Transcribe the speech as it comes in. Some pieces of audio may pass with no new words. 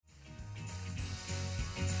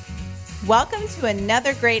Welcome to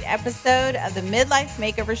another great episode of the Midlife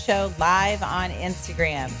Makeover Show live on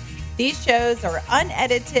Instagram. These shows are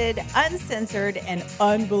unedited, uncensored, and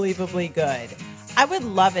unbelievably good. I would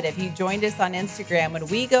love it if you joined us on Instagram when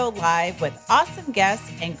we go live with awesome guests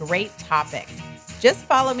and great topics. Just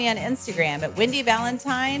follow me on Instagram at Wendy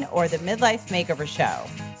Valentine or the Midlife Makeover Show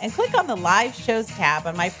and click on the live shows tab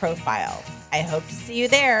on my profile. I hope to see you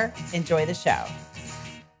there. Enjoy the show.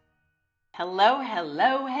 Hello,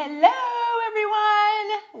 everyone.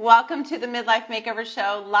 Welcome to the Midlife Makeover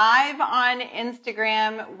Show live on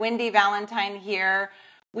Instagram. Wendy Valentine here.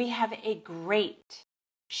 We have a great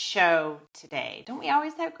show today. Don't we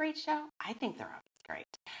always have a great show? I think they're always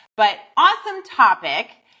great. But awesome topic.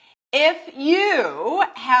 If you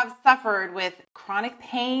have suffered with chronic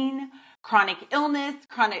pain, chronic illness,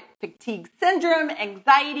 chronic fatigue syndrome,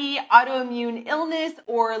 anxiety, autoimmune illness,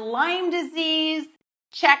 or Lyme disease,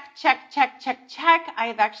 check. I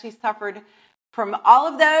have actually suffered from all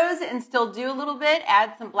of those and still do a little bit.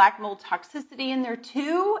 Add some black mold toxicity in there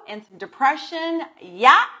too and some depression.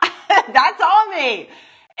 Yeah, that's all me.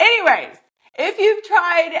 Anyways, if you've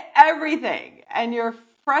tried everything and you're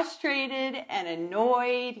frustrated and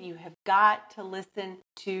annoyed, you have got to listen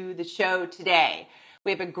to the show today.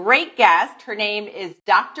 We have a great guest. Her name is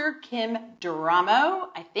Dr. Kim D'Eramo.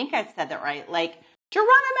 I think I said that right. Like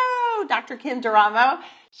Geronimo, Dr. Kim D'Eramo.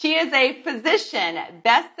 She is a physician,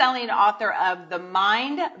 best-selling author of The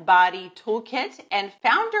Mind Body Toolkit, and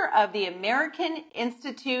founder of the American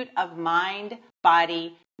Institute of Mind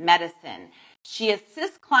Body Medicine. She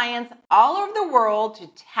assists clients all over the world to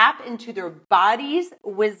tap into their body's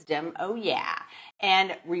wisdom, oh yeah,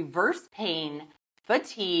 and reverse pain,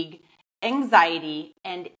 fatigue, anxiety,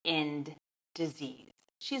 and end disease.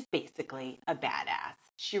 She's basically a badass.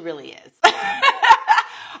 She really is.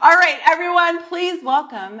 All right, everyone, please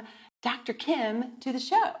welcome Dr. Kim to the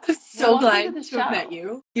show. I'm so glad to have met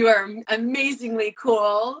you. You are amazingly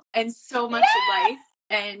cool and so much life,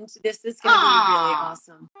 and this is going to be really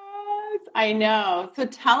awesome. I know. So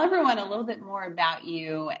tell everyone a little bit more about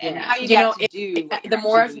you and how you got to do what the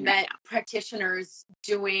more I've met practitioners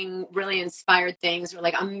doing really inspired things or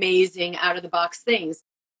like amazing out of the box things,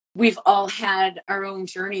 we've all had our own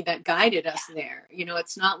journey that guided us there. You know,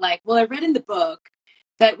 it's not like, well, I read in the book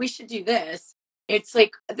that we should do this. It's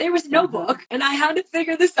like there was no book and I had to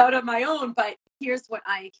figure this out on my own, but here's what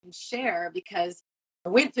I can share because I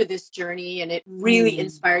went through this journey and it really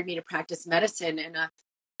inspired me to practice medicine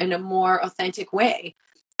in a more authentic way.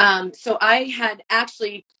 So I had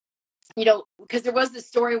actually, you know, because there was this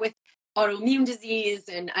story with autoimmune disease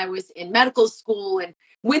and I was in medical school and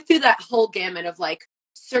went through that whole gamut of like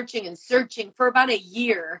searching and searching for about a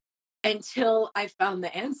year until I found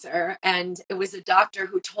the answer. And it was a doctor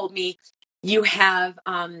who told me, you have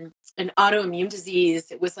an autoimmune disease.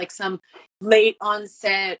 It was like some late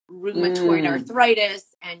onset rheumatoid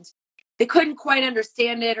arthritis, and they couldn't quite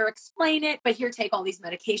understand it or explain it. But here, take all these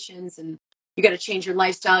medications, and you got to change your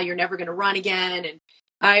lifestyle. You're never going to run again. And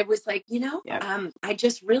I was like, I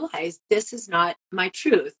just realized this is not my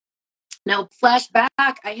truth. Now, flashback,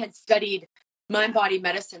 I had studied mind body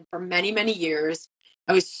medicine for many, many years.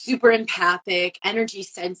 I was super empathic, energy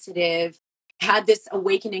sensitive, had this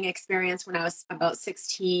awakening experience when I was about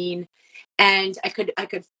 16. And I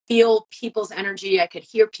could feel people's energy. I could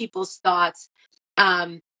hear people's thoughts.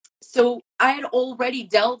 So I had already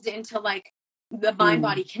delved into like the mind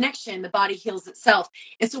body connection, the body heals itself.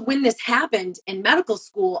 And so when this happened in medical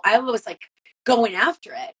school, I was like going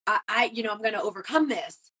after it. I'm going to overcome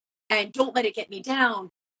this and don't let it get me down.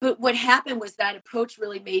 But what happened was that approach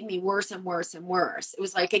really made me worse and worse and worse. It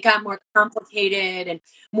was like it got more complicated and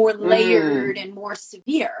more layered and more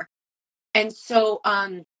severe. And so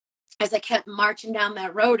as I kept marching down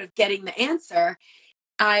that road of getting the answer,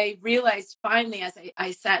 I realized finally as I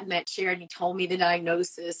sat in that chair and he told me the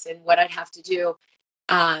diagnosis and what I'd have to do,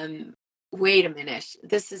 wait a minute,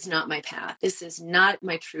 this is not my path. This is not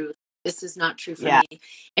my truth. This is not true for me.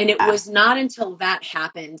 And it was not until that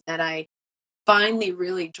happened that I finally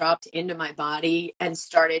really dropped into my body and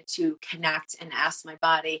started to connect and ask my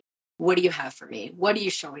body, what do you have for me? What are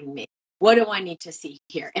you showing me? What do I need to see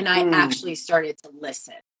here? And I actually started to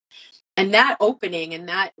listen. And that opening and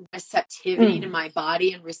that receptivity to my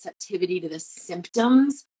body and receptivity to the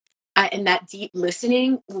symptoms and that deep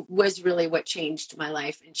listening was really what changed my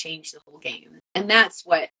life and changed the whole game. And that's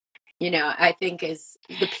what, I think is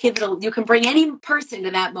the pivotal. You can bring any person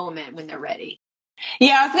to that moment when they're ready.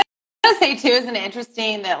 Yeah, I was going to say too, isn't it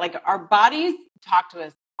interesting that like our bodies talk to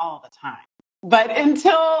us all the time. But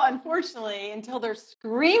unfortunately, until they're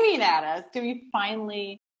screaming at us, do we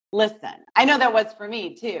finally listen? I know that was for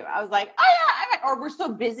me too. I was like, oh yeah, or we're so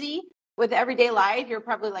busy with everyday life, you're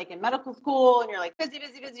probably like in medical school and you're like busy,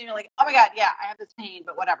 and you're like, oh my God, yeah, I have this pain,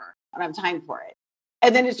 but whatever. I don't have time for it.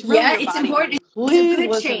 And then it's really Yeah, your it's body important. going, It's a please good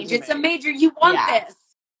listen change. to It's a me. major, you want Yeah. this.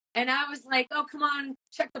 And I was like, oh, come on,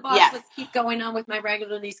 check the box. Yes. Let's keep going on with my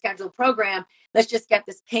regularly scheduled program. Let's just get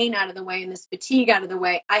this pain out of the way and this fatigue out of the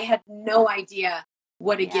way. I had no idea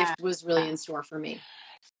what a gift was really in store for me.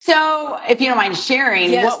 So if you don't mind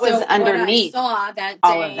sharing, what was underneath what I saw that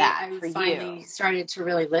all of day, that I for finally you? started to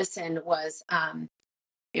really listen was,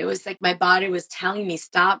 it was like my body was telling me,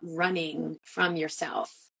 stop running from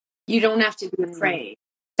yourself. You don't have to be afraid.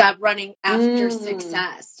 Stop running after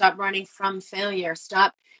success. Stop running from failure.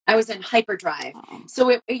 Stop. I was in hyperdrive. So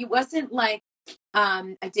it wasn't like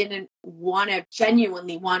I didn't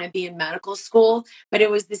genuinely want to be in medical school, but it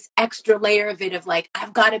was this extra layer of it of like,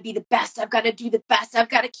 I've got to be the best. I've got to do the best. I've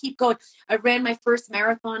got to keep going. I ran my first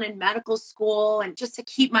marathon in medical school, and just to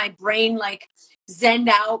keep my brain like zenned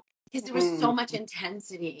out, because there was so much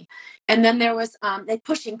intensity. And then there was like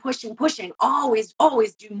pushing, always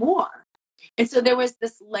do more. And so there was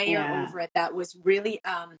this layer over it that was really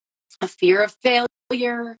a fear of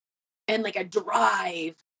failure and like a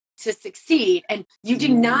drive to succeed. And you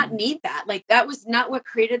did not need that. Like that was not what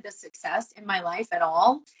created the success in my life at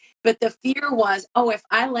all. But the fear was, oh, if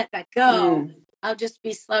I let that go, I'll just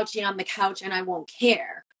be slouchy on the couch and I won't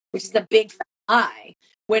care, which is a big lie.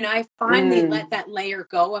 When I finally let that layer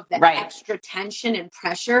go of the extra tension and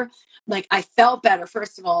pressure, like I felt better.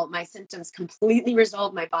 First of all, my symptoms completely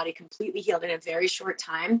resolved. My body completely healed in a very short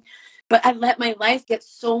time. But I let my life get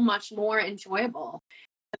so much more enjoyable.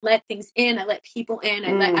 I let things in. I let people in.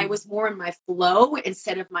 I was more in my flow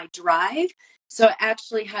instead of my drive. So I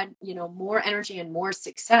actually had, more energy and more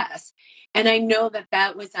success. And I know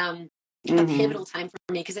that was a pivotal time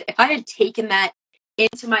for me, because if I had taken that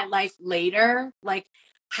into my life later, like,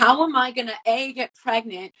 how am I going to A, get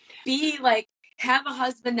pregnant, B, like have a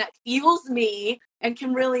husband that feels me and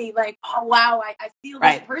can really like, oh, wow, I feel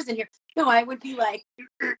this person here. No, I would be like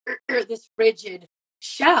this rigid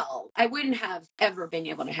shell. I wouldn't have ever been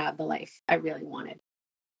able to have the life I really wanted.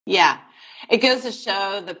 Yeah. It goes to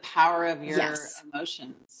show the power of your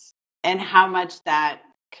emotions and how much that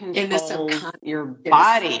controls your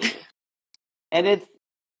body. And it's,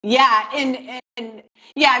 yeah. And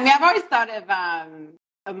yeah, I mean, I've always thought of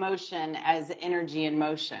emotion as energy in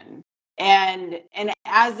motion. And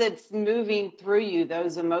as it's moving through you,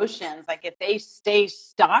 those emotions, like if they stay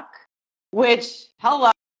stuck, which,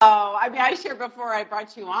 hello, I mean, I shared before I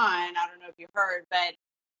brought you on, I don't know if you heard, but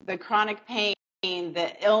the chronic pain,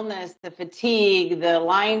 the illness, the fatigue, the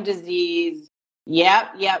Lyme disease,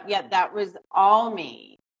 yep, that was all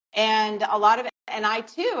me. And a lot of it, and I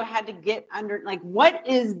too had to get under, like, what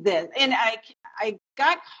is this? And I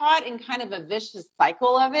got caught in kind of a vicious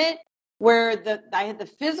cycle of it, where I had the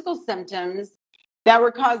physical symptoms that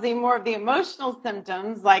were causing more of the emotional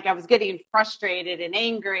symptoms. Like I was getting frustrated and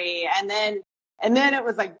angry, and then it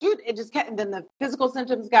was like, dude, it just kept, and then the physical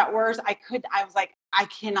symptoms got worse. I was like, I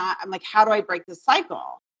cannot, I'm like, how do I break this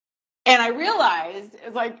cycle? And I realized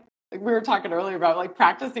it's like we were talking earlier about like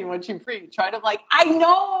practicing what you preach, right? I'm like, I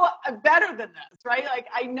know better than this, right? Like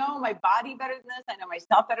I know my body better than this. I know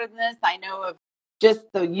myself better than this. I know of just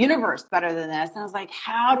the universe better than this. And I was like,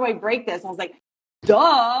 how do I break this? And I was like,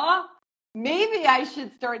 duh, maybe I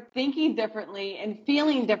should start thinking differently and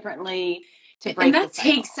feeling differently to break this. And that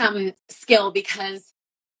takes some skill, because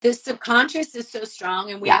the subconscious is so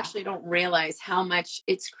strong, and we actually don't realize how much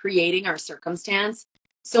it's creating our circumstance.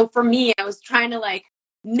 So for me, I was trying to like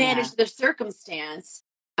manage the circumstance.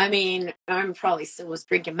 I mean, I'm probably still was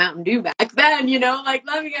drinking Mountain Dew back then, like,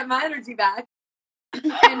 let me get my energy back.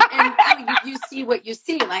 and you see what you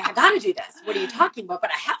see. Like, I got to do this. What are you talking about?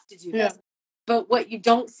 But I have to do this. But what you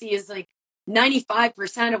don't see is like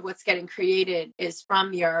 95% of what's getting created is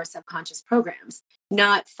from your subconscious programs,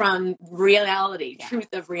 not from reality,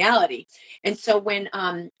 truth of reality. And so when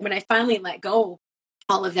I finally let go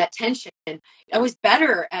all of that tension, I was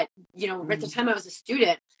better at, at the time I was a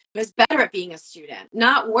student, I was better at being a student,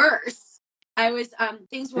 not worse. I was,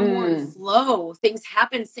 things were more in flow. Things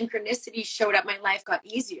happened. Synchronicity showed up. My life got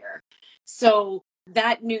easier. So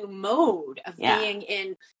that new mode of being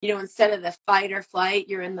in, instead of the fight or flight,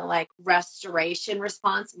 you're in the like restoration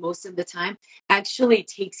response most of the time, actually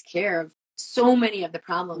takes care of so many of the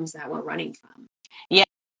problems that we're running from.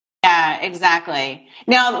 Yeah, exactly.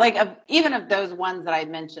 Now, like even of those ones that I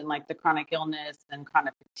mentioned, like the chronic illness and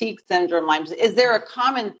chronic fatigue syndrome, Lyme, is there a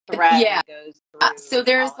common thread that goes through? So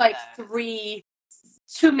there's like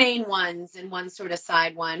two main ones and one sort of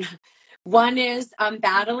side one. One is I'm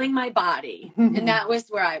battling my body. And that was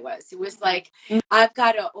where I was. It was like, I've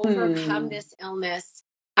got to overcome this illness.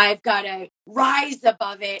 I've got to rise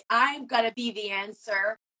above it. I've got to be the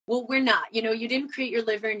answer. Well, we're not. You didn't create your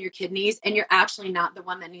liver and your kidneys, and you're actually not the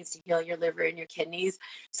one that needs to heal your liver and your kidneys.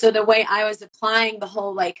 So the way I was applying the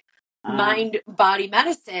whole like mind body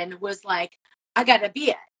medicine was like, I got to be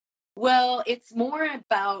it. Well, it's more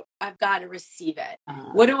about I've got to receive it.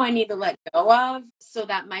 What do I need to let go of so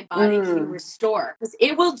that my body can restore? Because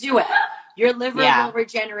it will do it. Your liver will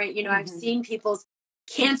regenerate. I've seen people's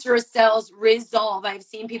cancerous cells resolve. I've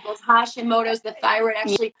seen people's Hashimoto's, the thyroid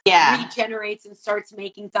actually regenerates and starts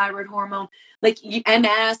making thyroid hormone, like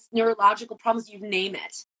MS, neurological problems, you name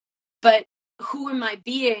it. But who am I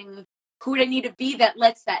being? Who do I need to be that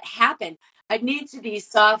lets that happen? I need to be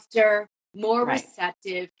softer, more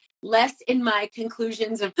receptive, less in my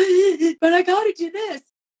conclusions of, but I got to do this,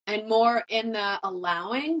 and more in the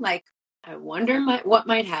allowing, like, I wonder what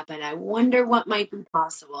might happen. I wonder what might be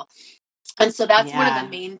possible. And so that's one of the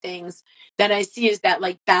main things that I see is that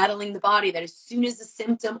like battling the body, that as soon as a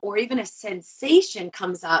symptom or even a sensation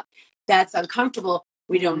comes up that's uncomfortable,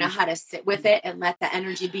 we don't know how to sit with it and let the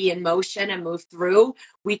energy be in motion and move through.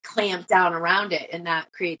 We clamp down around it, and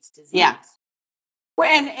that creates disease. Yeah. Well,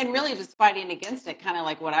 and really just fighting against it, kind of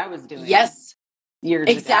like what I was doing. Yes. Years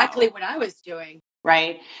exactly ago. what I was doing.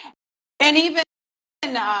 Right. And even,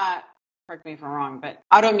 correct me if I'm wrong, but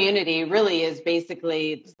autoimmunity really is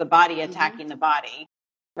basically it's the body attacking the body.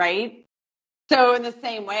 Right. So in the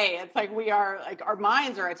same way, it's like we are like our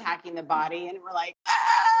minds are attacking the body, and we're like,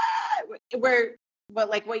 but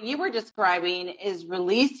like what you were describing is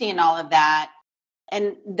releasing all of that,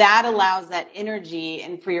 and that allows that energy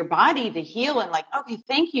and for your body to heal. And like, okay,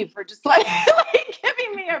 thank you for just like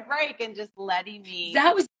giving me a break and just letting me.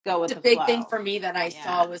 That was go with the the big flow. thing for me that I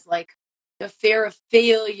saw was like the fear of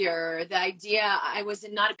failure, the idea I was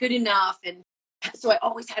not good enough, and so I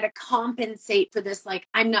always had to compensate for this, like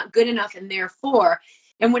I'm not good enough, and therefore,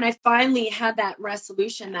 and when I finally had that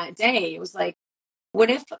resolution that day, it was like, what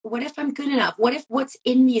if I'm good enough? What if what's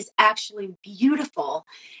in me is actually beautiful,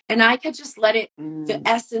 and I could just let it, the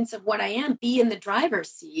essence of what I am, be in the driver's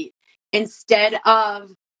seat instead of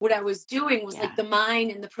what I was doing was like the mind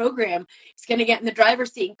and the program is going to get in the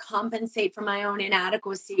driver's seat and compensate for my own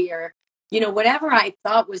inadequacy or whatever I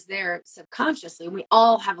thought was there subconsciously. We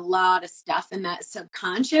all have a lot of stuff in that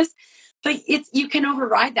subconscious, but you can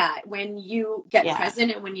override that when you get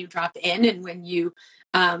present and when you drop in and when you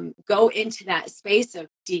go into that space of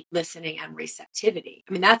deep listening and receptivity.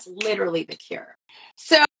 I mean, that's literally the cure.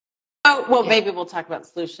 So, maybe we'll talk about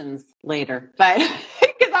solutions later, but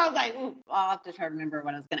because I was like, I'll have to try to remember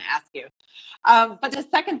what I was going to ask you. But the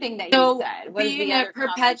second thing that you said was being a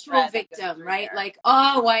perpetual victim, right? There. Like,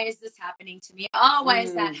 oh, why is this happening to me? Oh, why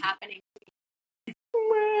is that happening to me?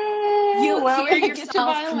 You'll hear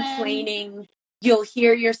yourself complaining. You'll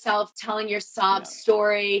hear yourself telling your sob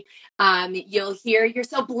story. You'll hear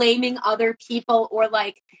yourself blaming other people or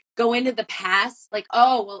like go into the past. Like,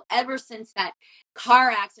 oh, well, ever since that car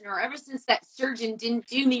accident or ever since that surgeon didn't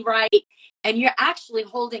do me right. And you're actually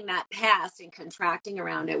holding that past and contracting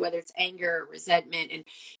around it, whether it's anger or resentment. And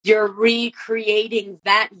you're recreating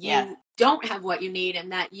that you don't have what you need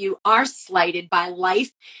and that you are slighted by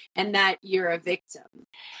life and that you're a victim.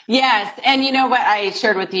 Yes. And you know what I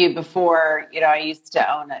shared with you before, I used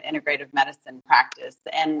to own an integrative medicine practice,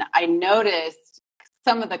 and I noticed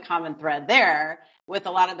some of the common thread there with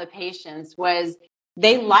a lot of the patients was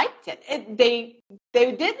they liked it. They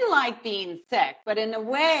didn't like being sick, but in a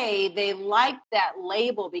way they liked that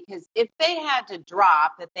label, because if they had to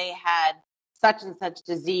drop that they had such and such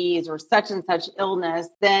disease or such and such illness,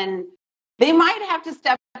 then they might have to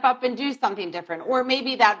step up and do something different. Or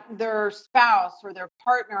maybe that their spouse or their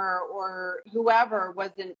partner or whoever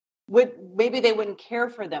maybe they wouldn't care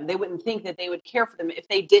for them. They wouldn't think that they would care for them if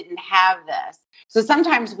they didn't have this. So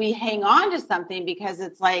sometimes we hang on to something because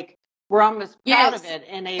it's like we're almost proud of it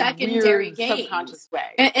in a secondary weird subconscious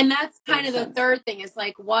way. And that's kind of the third thing is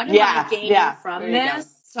like, what am I gaining from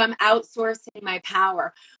this? So I'm outsourcing my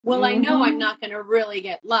power. Well, I know I'm not going to really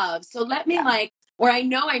get love. So let me or I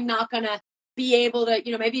know I'm not going to be able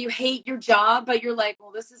to, maybe you hate your job, but you're like,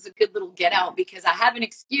 well, this is a good little get out because I have an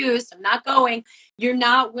excuse. I'm not going. You're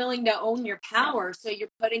not willing to own your power. So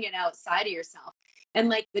you're putting it outside of yourself. And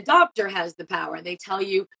like the doctor has the power. They tell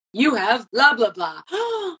you, you have blah, blah, blah.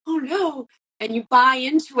 Oh no. And you buy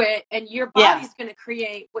into it and your body's going to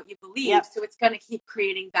create what you believe. So it's going to keep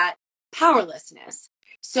creating that powerlessness.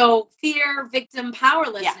 So fear, victim,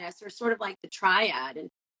 powerlessness are sort of like the triad. And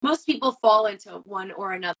most people fall into one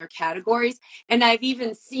or another categories. And I've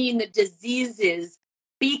even seen the diseases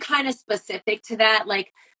be kind of specific to that.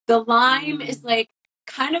 Like the Lyme is like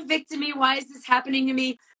kind of victim-y. Why is this happening to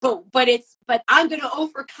me? but I'm going to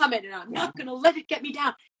overcome it and I'm not going to let it get me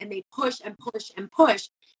down. And they push and push and push.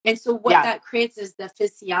 And so what that creates is the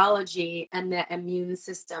physiology and the immune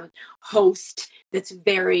system host that's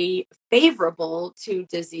very favorable to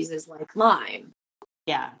diseases like Lyme.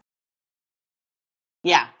 Yeah.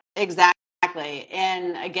 Yeah, exactly.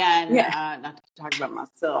 And again, not to talk about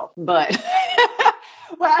myself, but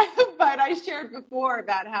but I shared before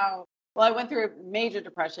about how, well, I went through a major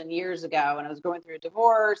depression years ago, and I was going through a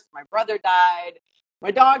divorce. My brother died, my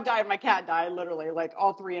dog died, my cat died, literally like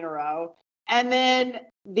all three in a row. And then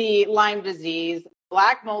the Lyme disease,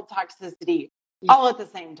 black mold toxicity, all at the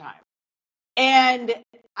same time. And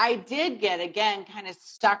I did get, again, kind of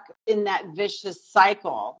stuck in that vicious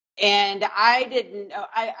cycle. And I didn't know,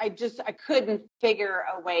 I couldn't figure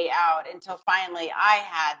a way out until finally I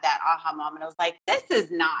had that aha moment. I was like, this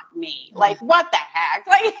is not me. Like, what the heck?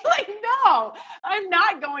 Like, no, I'm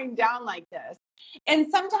not going down like this. And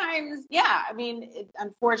sometimes, I mean,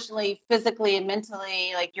 unfortunately, physically and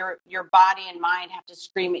mentally, like your body and mind have to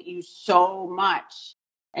scream at you so much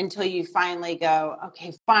until you finally go,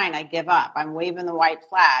 okay, fine, I give up. I'm waving the white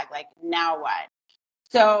flag. Like, now what?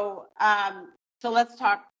 So, so let's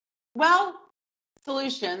talk, well,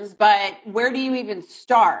 solutions, but where do you even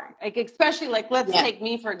start? Like, especially like, let's take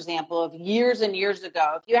me, for example, of years and years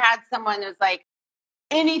ago. If you had someone that's like,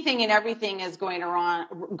 anything and everything is going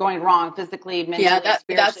wrong physically, mentally, spiritually.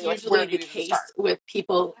 That's usually the case with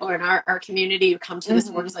people or in our community who come to this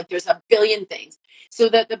work. It's like there's a billion things. So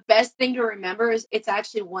that the best thing to remember is it's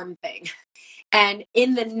actually one thing. And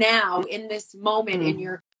in the now, in this moment, in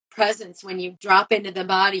your presence, when you drop into the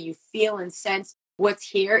body, you feel and sense what's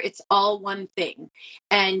here. It's all one thing.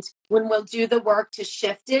 And when we'll do the work to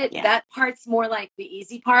shift it, that part's more like the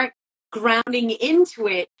easy part. Grounding into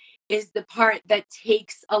it is the part that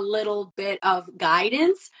takes a little bit of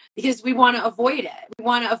guidance because we want to avoid it. We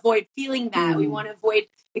want to avoid feeling that. We want to avoid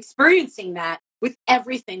experiencing that with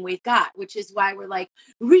everything we've got, which is why we're like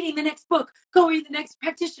reading the next book, going to the next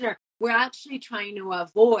practitioner. We're actually trying to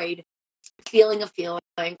avoid feeling a feeling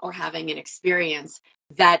or having an experience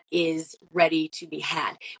that is ready to be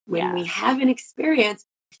had. When we have an experience,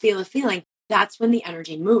 feel a feeling, that's when the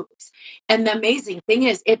energy moves. And the amazing thing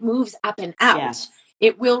is it moves up and out. Yes.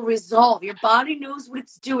 It will resolve. Your body knows what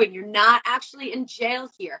it's doing. You're not actually in jail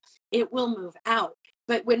here. It will move out.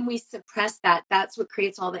 But when we suppress that, that's what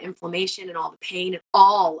creates all the inflammation and all the pain and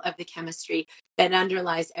all of the chemistry that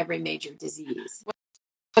underlies every major disease.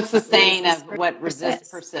 What's the saying of what resists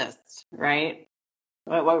persists, right?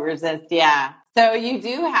 What resists, yeah. So you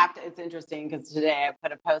do have to, it's interesting because today I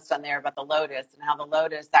put a post on there about the lotus and how the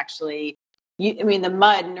lotus actually, the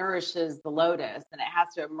mud nourishes the lotus and it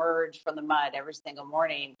has to emerge from the mud every single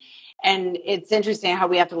morning. And it's interesting how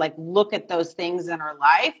we have to like look at those things in our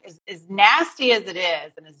life. As nasty as it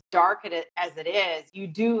is and as dark as it is, you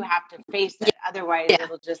do have to face it. Otherwise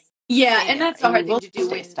it'll just and that's a hard thing to do.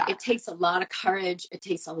 It takes a lot of courage. It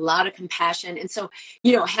takes a lot of compassion. And so,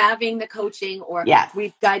 having the coaching or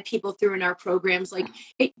we guide people through in our programs, like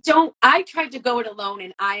I tried to go it alone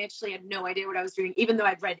and I actually had no idea what I was doing, even though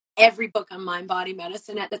I'd read every book on mind body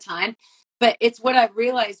medicine at the time. But it's what I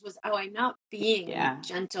realized was, I'm not being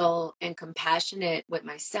gentle and compassionate with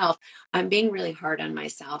myself. I'm being really hard on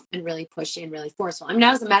myself and really pushy and really forceful. I mean,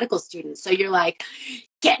 I was a medical student. So you're like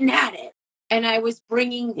getting at it. And I was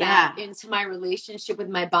bringing that into my relationship with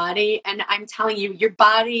my body. And I'm telling you, your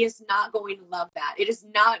body is not going to love that. It is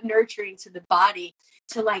not nurturing to the body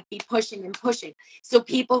to like be pushing and pushing. So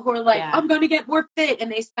people who are like, I'm going to get more fit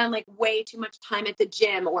and they spend like way too much time at the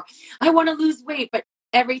gym or I want to lose weight. But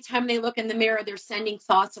every time they look in the mirror, they're sending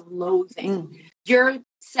thoughts of loathing. Your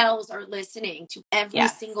cells are listening to every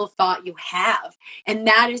single thought you have. And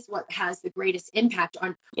that is what has the greatest impact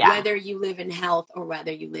on whether you live in health or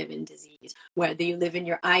whether you live in disease, whether you live in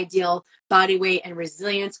your ideal body weight and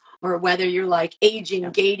resilience, or whether you're like aging,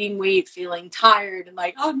 gaining weight, feeling tired and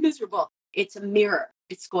like, I'm miserable. It's a mirror.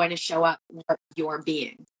 It's going to show up what you're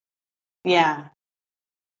being. Yeah.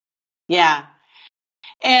 Yeah.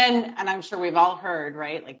 And I'm sure we've all heard,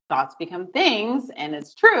 right? Like thoughts become things, and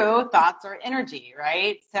it's true. Thoughts are energy,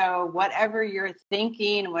 right? So whatever you're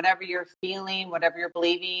thinking, whatever you're feeling, whatever you're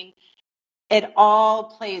believing, it all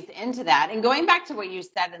plays into that. And going back to what you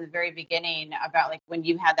said in the very beginning about like when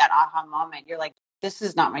you had that aha moment, you're like, this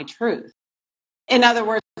is not my truth. In other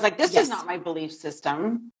words, like this is not my belief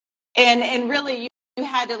system. And really you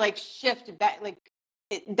had to like shift that, like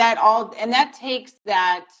that all, and that takes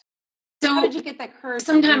that. So how did you get that courage?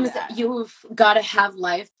 Sometimes you've got to have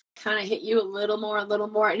life kind of hit you a little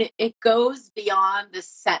more. And it goes beyond the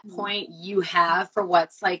set point you have for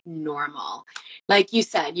what's like normal. Like you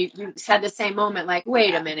said, you had the same moment, like,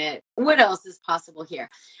 wait a minute, what else is possible here?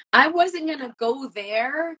 I wasn't going to go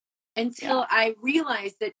there until I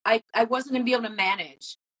realized that I wasn't going to be able to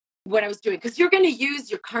manage what I was doing. Because you're going to use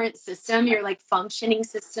your current system, your like functioning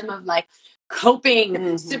system of like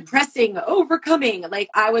coping, suppressing, overcoming, like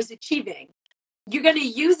I was achieving. You're going to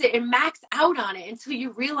use it and max out on it until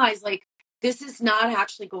you realize like this is not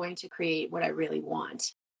actually going to create what I really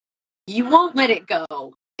want. You won't let it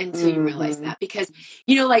go until you realize that, because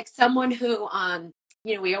like someone who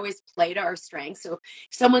we always play to our strengths. So if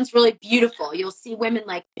someone's really beautiful, you'll see women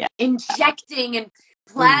like injecting and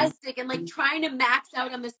plastic and like trying to max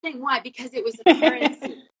out on this thing. Why? Because it was a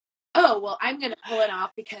currency. Oh, well, I'm going to pull it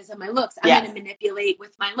off because of my looks. I'm going to manipulate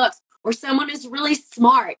with my looks. Or someone is really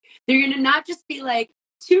smart. They're going to not just be like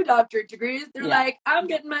 2 doctorate degrees. They're like, I'm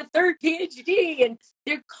getting my 3rd PhD. And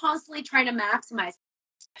they're constantly trying to maximize.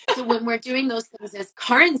 So when we're doing those things as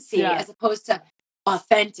currency, as opposed to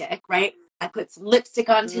authentic, right? I put some lipstick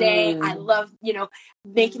on today. I love,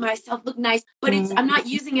 making myself look nice, but I'm not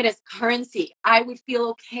using it as currency. I would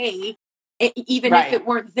feel okay even if it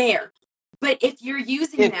weren't there. But if you're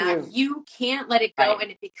using you can't let it go, and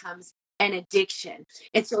it becomes an addiction.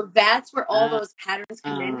 And so that's where all those patterns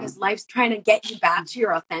come in, because life's trying to get you back to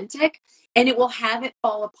your authentic, and it will have it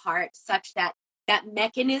fall apart such that that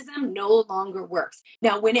mechanism no longer works.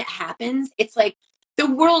 Now, when it happens, it's like the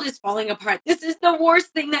world is falling apart. This is the worst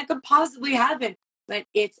thing that could possibly happen. But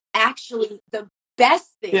it's actually the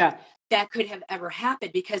best thing that could have ever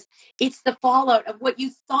happened, because it's the fallout of what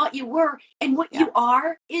you thought you were, and what you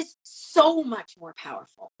are is so much more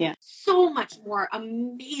powerful. So much more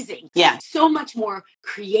amazing. So much more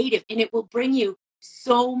creative. And it will bring you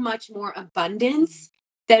so much more abundance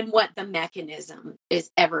than what the mechanism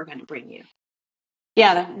is ever going to bring you.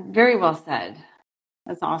 Yeah, very well said.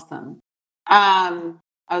 That's awesome. I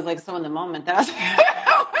was like so in the moment that I was like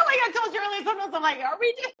I told you earlier, sometimes I'm like, are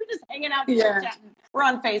we just hanging out chit-chatting? We're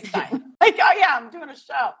on FaceTime. Like, oh yeah, I'm doing a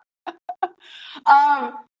show.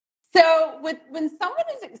 So when someone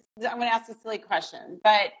is, I'm going to ask a silly question,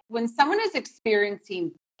 but when someone is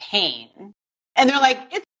experiencing pain and they're like,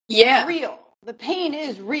 it's real. The pain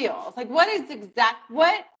is real. It's like, what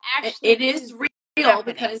actually it is real happening?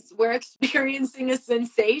 Because we're experiencing a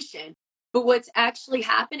sensation. But what's actually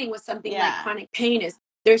happening with something like chronic pain is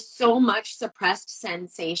there's so much suppressed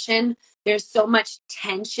sensation. There's so much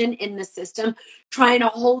tension in the system trying to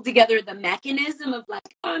hold together the mechanism of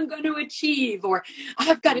like, I'm going to achieve, or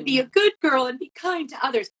I've got to be a good girl and be kind to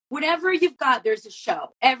others. Whatever you've got, there's a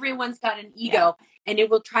show. Everyone's got an ego, and it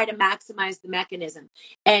will try to maximize the mechanism.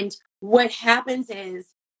 And what happens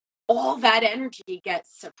is all that energy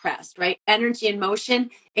gets suppressed, right? Energy and motion,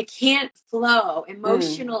 it can't flow.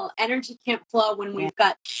 Emotional energy can't flow when we've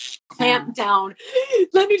got clamped down.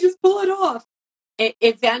 Let me just pull it off. It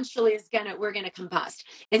eventually we're gonna combust.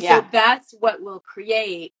 And so that's what will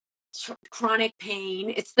create chronic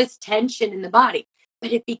pain. It's this tension in the body,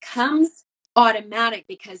 but it becomes automatic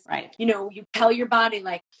because, you tell your body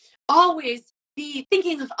like, always be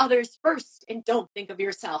thinking of others first and don't think of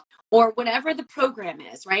yourself, or whatever the program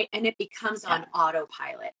is, right? And it becomes on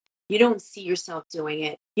autopilot. You don't see yourself doing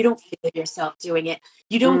it. You don't feel yourself doing it.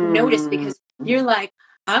 You don't notice, because you're like,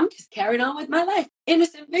 I'm just carrying on with my life.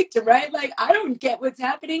 Innocent victim, right? Like, I don't get what's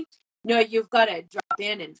happening. No, you've got to drop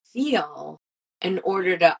in and feel in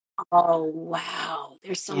order to, oh, wow,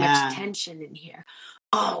 there's so much tension in here.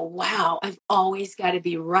 Oh, wow, I've always got to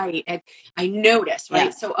be right. I notice,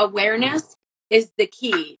 right? So awareness is the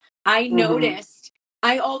key. I noticed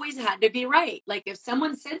I always had to be right. Like if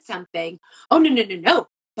someone said something, oh, no.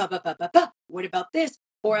 What about this?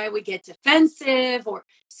 Or I would get defensive,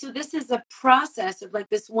 so this is a process of like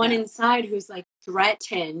this one inside who's like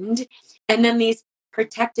threatened, and then these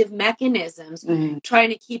protective mechanisms trying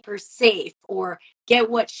to keep her safe or get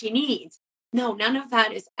what she needs. No, none of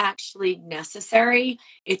that is actually necessary.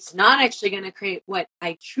 It's not actually going to create what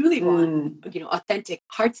I truly want, authentic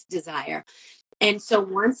heart's desire. And so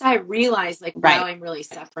once I realize like, wow, I'm really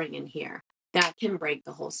suffering in here, that can break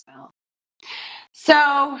the whole spell.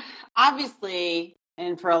 So obviously,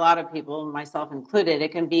 and for a lot of people, myself included,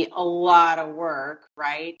 it can be a lot of work,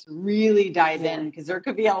 right? To really dive in, because there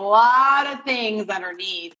could be a lot of things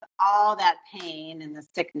underneath all that pain and the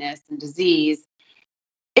sickness and disease.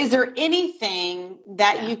 Is there anything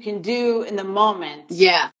that you can do in the moment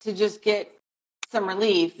to just get some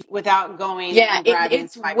relief without going and grabbing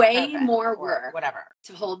it's way more work, whatever,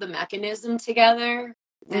 to hold the mechanism together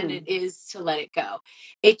than it is to let it go.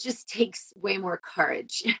 It just takes way more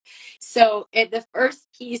courage. So the first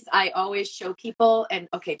piece I always show people, and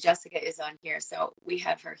okay, Jessica is on here, so we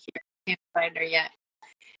have her here. Can't find her yet.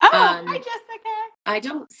 Oh, hi Jessica. I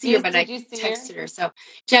don't see her, but I texted her. So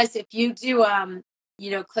Jess, if you do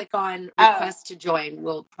click on request to join,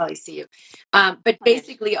 we'll probably see you. But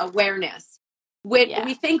basically awareness. When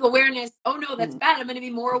we think awareness, oh no, that's bad. I'm going to be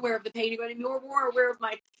more aware of the pain. I'm going to be more aware of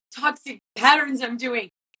my toxic patterns I'm doing.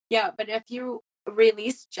 Yeah, but if you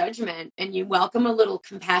release judgment and you welcome a little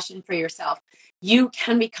compassion for yourself, you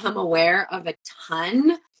can become aware of a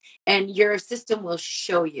ton, and your system will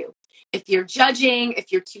show you. If you're judging,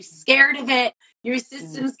 if you're too scared of it, your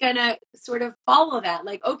system's gonna sort of follow that.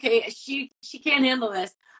 Like, okay, she can't handle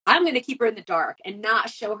this. I'm going to keep her in the dark and not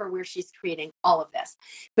show her where she's creating all of this.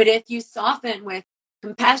 But if you soften with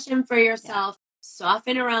compassion for yourself,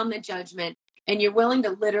 soften around the judgment, and you're willing to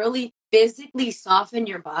literally physically soften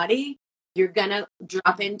your body, you're going to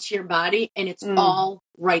drop into your body and it's all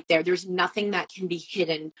right there. There's nothing that can be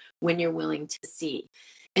hidden when you're willing to see.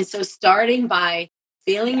 And so starting by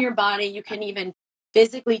feeling your body, you can even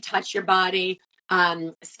physically touch your body.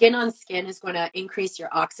 Skin on skin is going to increase your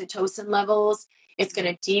oxytocin levels. It's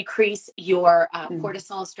going to decrease your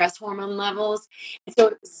cortisol stress hormone levels. And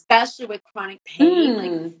so especially with chronic pain,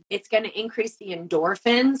 like it's going to increase the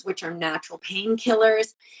endorphins, which are natural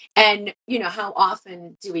painkillers. And you know, how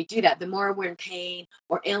often do we do that? The more we're in pain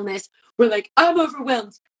or illness, we're like, I'm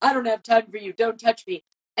overwhelmed. I don't have time for you. Don't touch me.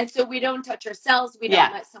 And so we don't touch ourselves. We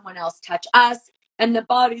don't let someone else touch us. And the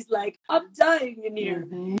body's like, I'm dying in here.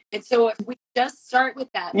 And so if we just start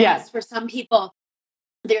with that, because for some people,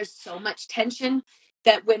 there's so much tension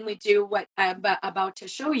that when we do what I'm about to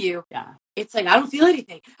show you, it's like, I don't feel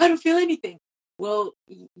anything. I don't feel anything. Well,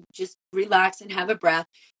 just relax and have a breath.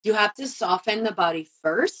 You have to soften the body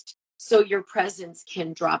first so your presence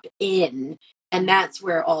can drop in. And that's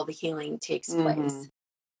where all the healing takes place.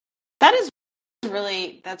 That's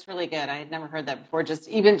really good. I had never heard that before. Just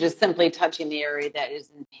simply touching the area that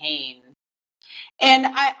is in pain. And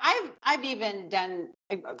I've even done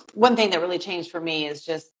one thing that really changed for me is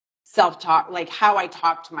just self-talk, like how I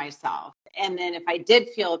talk to myself. And then if I did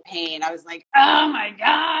feel pain, I was like, oh my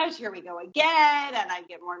gosh, here we go again. And I'd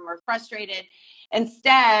get more and more frustrated.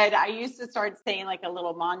 Instead, I used to start saying like a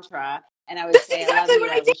little mantra, and I would say, I love you,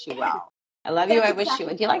 I wish you well. I love you, I wish you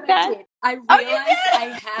would. Do you like that? I realized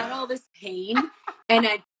I had all this pain and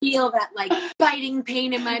I'd feel that like biting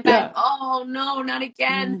pain in my back. Oh no, not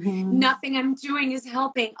again. Nothing I'm doing is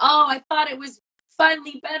helping. Oh, I thought it was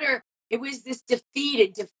finally better. It was this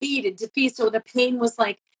defeat. So the pain was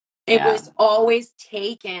like, it was always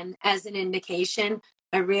taken as an indication.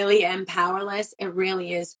 I really am powerless. It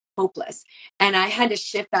really is hopeless. And I had to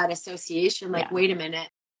shift that association. Like, wait a minute.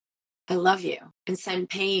 I love you, and send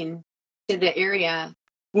pain to the area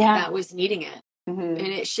that was needing it. And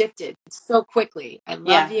it shifted so quickly. I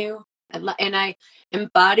love you. And I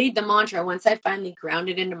embodied the mantra. Once I finally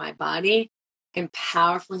grounded into my body, I'm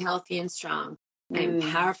powerfully healthy and strong. I'm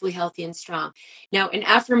powerfully healthy and strong. Now, an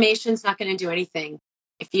affirmation is not going to do anything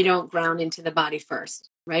if you don't ground into the body first,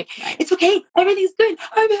 right? It's okay. Everything's good.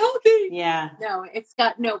 I'm healthy. Yeah. No, it's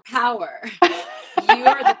got no power.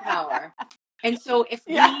 You're the power. And so if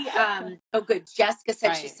we, oh good, Jessica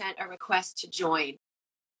said she sent a request to join.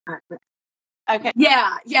 Okay.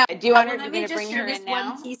 Yeah. Do you want her let me me to just bring share her this in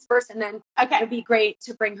now? one piece first, and then it'd be great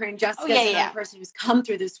to bring her in. Jessica's another person who's come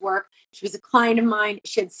through this work. She was a client of mine.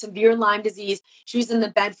 She had severe Lyme disease. She was in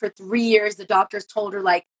the bed for 3 years. The doctors told her,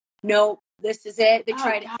 like, no, this is it. They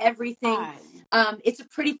tried everything. It's a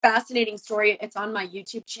pretty fascinating story. It's on my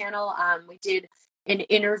YouTube channel. We did an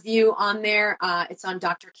interview on there. It's on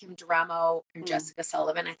Dr. Kim Duramo and Jessica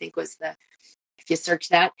Sullivan, I think was if you search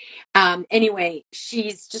that. Anyway,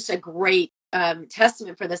 she's just a great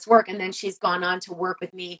testament for this work. And then she's gone on to work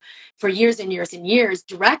with me for years and years and years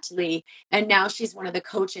directly. And now she's one of the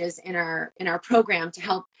coaches in our program to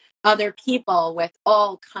help other people with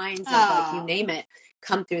all kinds of, like, you name it,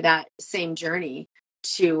 come through that same journey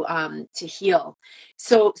to heal.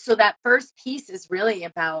 So that first piece is really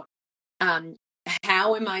about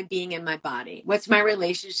how am I being in my body? What's my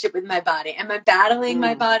relationship with my body? Am I battling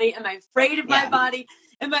my body? Am I afraid of my body?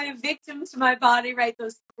 Am I a victim to my body? Right?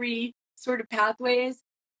 Those 3 sort of pathways.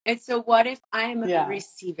 And so what if I'm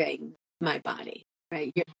receiving my body,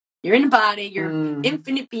 right? You're in a body, you're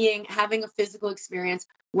infinite being having a physical experience.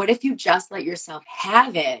 What if you just let yourself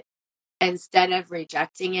have it instead of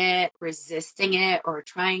rejecting it, resisting it, or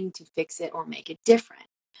trying to fix it or make it different?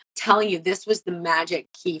 Telling you, this was the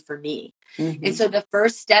magic key for me. And so the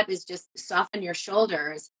first step is just soften your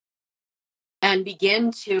shoulders and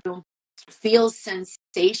begin to feel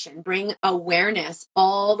sensation, bring awareness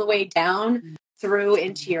all the way down through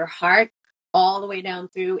into your heart, all the way down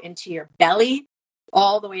through into your belly,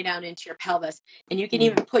 all the way down into your pelvis. And you can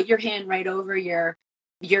even put your hand right over your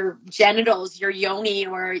genitals, your yoni,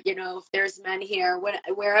 or, you know, if there's men here,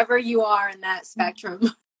 wherever you are in that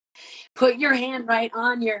spectrum, put your hand right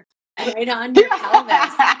on your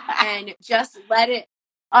pelvis and just let it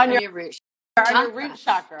on your root your root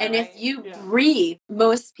chakra. And right? if you breathe,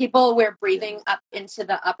 most people, we're breathing up into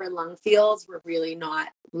the upper lung fields. We're really not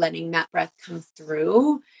letting that breath come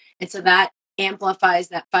through. And so that amplifies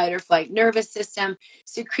that fight or flight nervous system,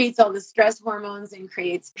 secretes all the stress hormones and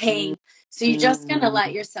creates pain. So you're just going to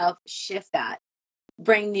let yourself shift that,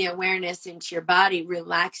 bring the awareness into your body,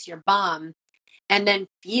 relax your bum, and then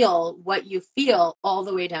feel what you feel all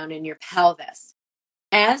the way down in your pelvis.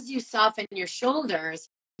 As you soften your shoulders,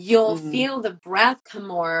 you'll feel the breath come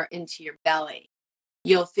more into your belly.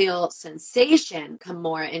 You'll feel sensation come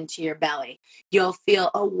more into your belly. You'll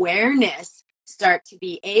feel awareness start to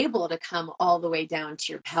be able to come all the way down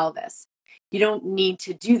to your pelvis. You don't need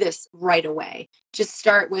to do this right away. Just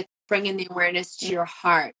start with bringing the awareness to your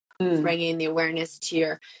heart, bringing the awareness to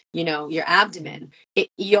your, your abdomen.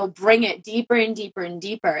 You'll bring it deeper and deeper and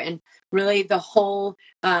deeper. And really the whole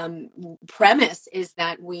premise is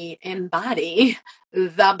that we embody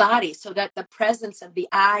the body, so that the presence of the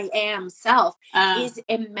I am self is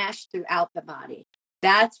enmeshed throughout the body.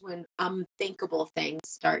 That's when unthinkable things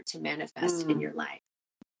start to manifest in your life.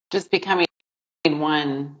 Just becoming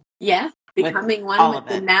one. Yeah, becoming one with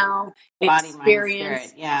the now body,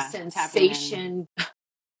 experience, mind, spirit. sensation.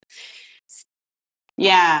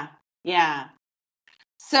 Yeah.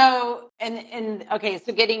 So okay,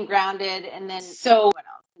 so getting grounded, and then what else?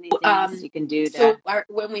 Anything else you can do?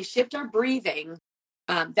 When we shift our breathing,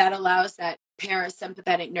 that allows that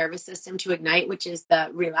parasympathetic nervous system to ignite, which is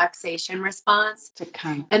the relaxation response to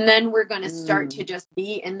come. And then we're going to start to just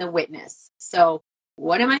be in the witness. So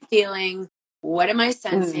what am I feeling? What am I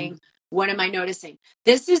sensing? What am I noticing?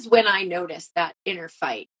 This is when I notice that inner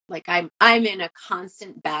fight. Like I'm in a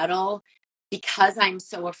constant battle because I'm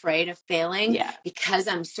so afraid of failing, because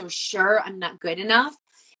I'm so sure I'm not good enough.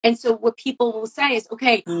 And so what people will say is,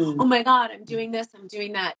 okay, oh my God, I'm doing this, I'm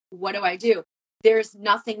doing that. What do I do? There's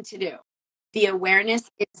nothing to do. The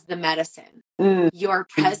awareness is the medicine. Your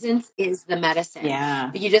presence is the medicine.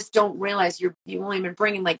 But you just don't realize you've only been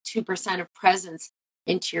bringing like 2% of presence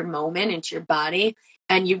into your moment, into your body.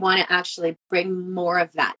 And you want to actually bring more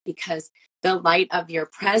of that, because the light of your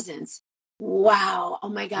presence, wow, oh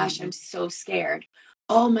my gosh, I'm so scared.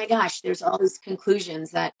 Oh my gosh, there's all these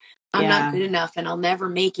conclusions that I'm not good enough and I'll never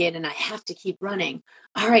make it and I have to keep running.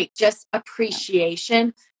 All right, just appreciate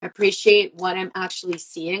what I'm actually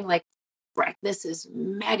seeing. Like, this is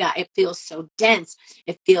mega. It feels so dense.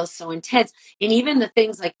 It feels so intense. And even the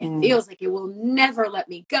things like it feels like it will never let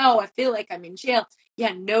me go. I feel like I'm in jail.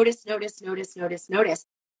 Yeah, notice.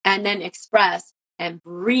 And then express and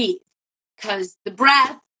breathe, because the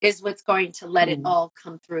breath is what's going to let it all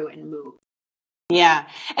come through and move. Yeah.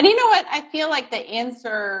 And you know what? I feel like the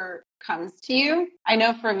answer comes to you. I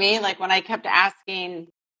know for me, like when I kept asking,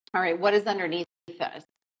 all right, what is underneath this?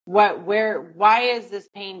 Why is this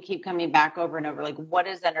pain keep coming back over and over? Like, what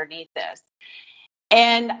is underneath this?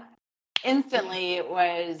 And instantly it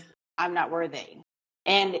was, I'm not worthy.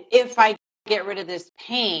 And if I get rid of this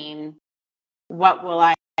pain, what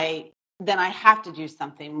will then I have to do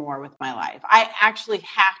something more with my life. I actually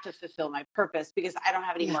have to fulfill my purpose, because I don't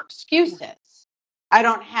have any more excuses. I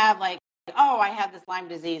don't have like, oh, I have this Lyme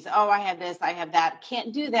disease. Oh, I have this, I have that.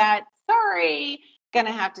 Can't do that. Sorry.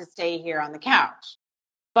 Gonna have to stay here on the couch.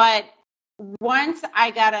 But once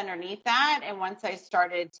I got underneath that, and once I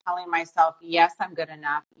started telling myself, yes, I'm good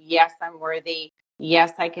enough. Yes, I'm worthy.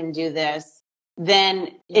 Yes, I can do this.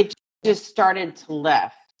 Then it just started to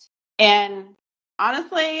lift. And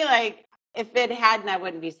honestly, like, if it hadn't, I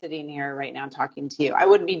wouldn't be sitting here right now talking to you. I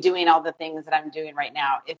wouldn't be doing all the things that I'm doing right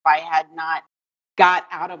now if I had not got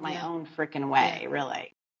out of my own freaking way,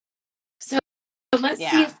 really. So let's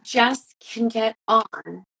see if Jess can get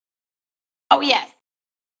on. Oh, yes.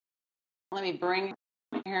 Let me bring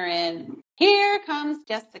her in. Here comes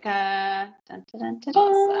Jessica. Dun, dun, dun, dun,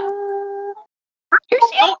 dun. Here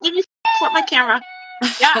she is. Oh, let me flip my camera.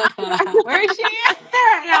 Yeah. Where is she? There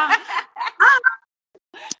I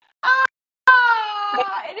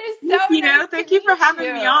Oh, it is so nice. Thank you for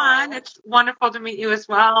having me on. It's wonderful to meet you as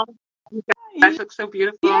well. You guys look so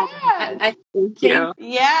beautiful. Thank you.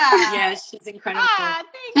 Yeah, she's incredible. Thank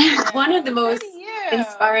you. One of the most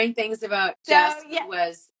inspiring things about Jess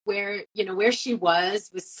was where she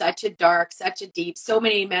was such a dark, such a deep, so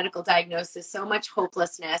many medical diagnoses, so much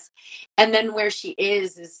hopelessness. And then where she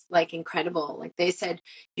is like incredible. Like they said,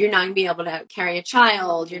 you're not gonna be able to carry a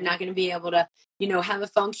child, you're not gonna be able to, have a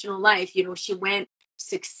functional life. She went,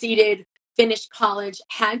 succeeded, finished college,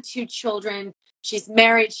 had 2 children. She's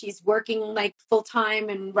married, she's working like full time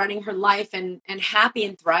and running her life and happy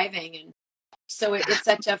and thriving. And so it's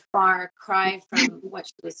such a far cry from what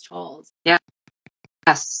she was told. Yeah.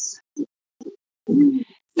 Yes.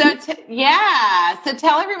 So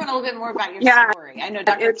tell everyone a little bit more about your story. I know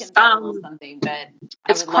Dr. Kim said a little something, but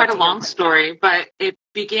it's quite a long story. But it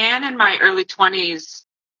began in my early 20s.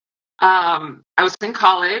 I was in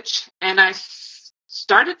college, and I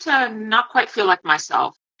started to not quite feel like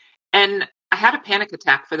myself. And I had a panic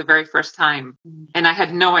attack for the very first time, and I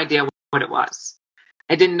had no idea what it was.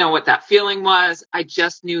 I didn't know what that feeling was. I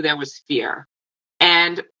just knew there was fear.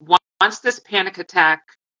 And once this panic attack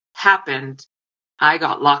happened, I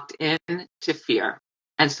got locked into fear.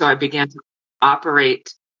 And so I began to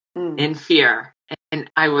operate in fear.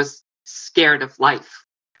 And I was scared of life.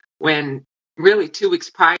 When really 2 weeks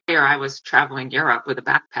prior, I was traveling Europe with a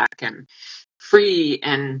backpack and free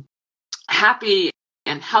and happy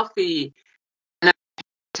and healthy. And then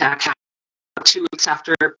attack happened 2 weeks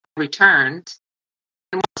after I returned.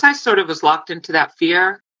 And once I sort of was locked into that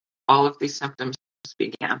fear, all of these symptoms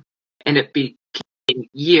began. And it became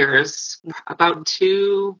years, about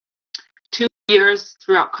two years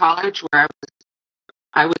throughout college, where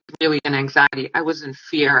I was really in anxiety. I was in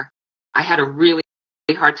fear. I had a really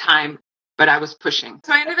hard time, but I was pushing.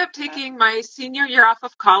 So I ended up taking my senior year off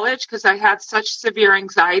of college because I had such severe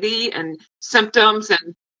anxiety and symptoms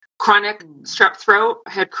and chronic strep throat.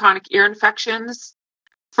 I had chronic ear infections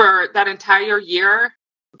for that entire year,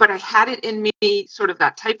 but I had it in me, sort of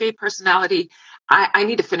that type A personality. I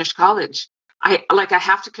need to finish college. I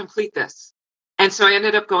have to complete this. And so I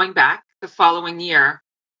ended up going back the following year,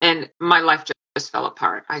 and my life just fell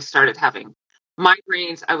apart. I started having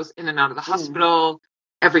migraines. I was in and out of the hospital.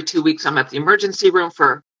 Every 2 weeks, I'm at the emergency room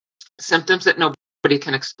for symptoms that nobody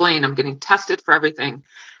can explain. I'm getting tested for everything.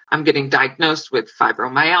 I'm getting diagnosed with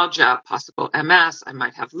fibromyalgia, possible MS. I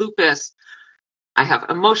might have lupus. I have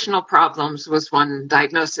emotional problems, was one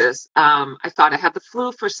diagnosis. I thought I had the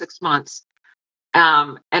flu for 6 months.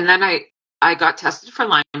 And then I got tested for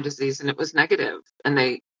Lyme disease, and it was negative. And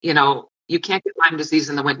they, you can't get Lyme disease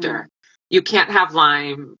in the winter. You can't have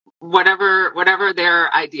Lyme, whatever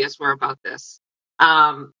their ideas were about this.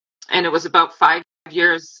 And it was about 5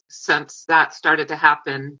 years since that started to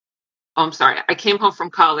happen. Oh, I'm sorry. I came home from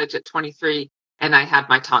college at 23, and I had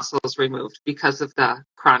my tonsils removed because of the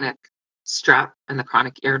chronic strep and the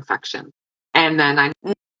chronic ear infection. And then I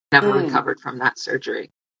never recovered from that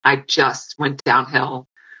surgery. I just went downhill.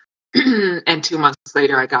 And 2 months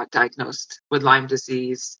later, I got diagnosed with Lyme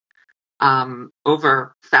disease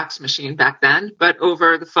over fax machine back then, but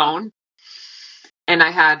over the phone. And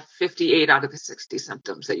I had 58 out of the 60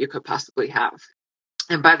 symptoms that you could possibly have.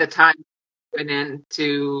 And by the time I went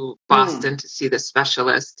into Boston to see the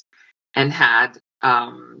specialist and had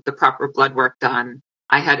the proper blood work done,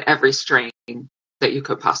 I had every strain that you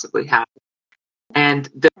could possibly have. And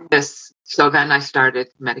so then I started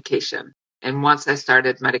medication. And once I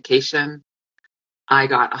started medication, I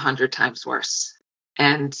got 100 times worse.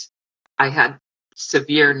 And I had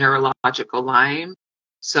severe neurological Lyme.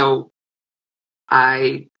 So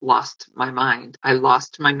I lost my mind. I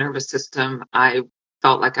lost my nervous system. I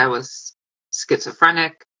felt like I was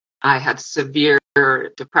schizophrenic. I had severe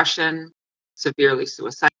depression, severely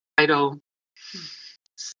suicidal,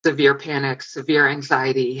 severe panic, severe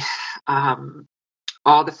anxiety,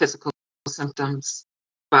 all the physical symptoms,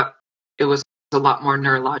 but it was a lot more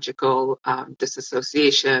neurological,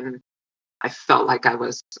 disassociation. I felt like I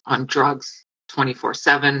was on drugs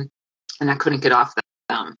 24/7, and I couldn't get off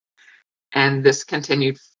them. And this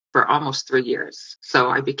continued for almost 3 years. So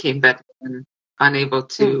I became bedridden, unable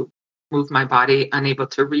to move my body, unable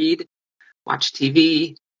to read, watch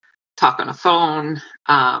TV, talk on a phone,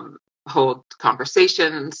 hold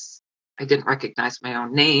conversations. I didn't recognize my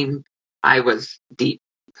own name. I was deep,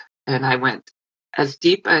 and I went as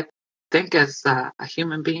deep, I think, as a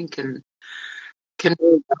human being can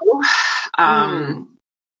really go.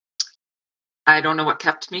 I don't know what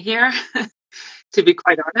kept me here, to be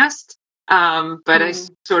quite honest. But I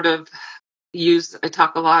sort of I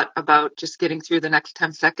talk a lot about just getting through the next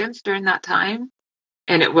 10 seconds during that time.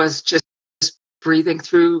 And it was just breathing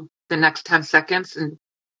through the next 10 seconds and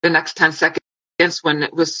the next 10 seconds when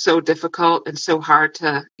it was so difficult and so hard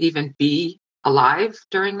to even be alive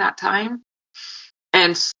during that time.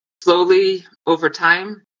 And slowly over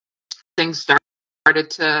time, things started started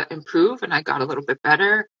to improve and I got a little bit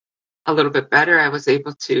better. I was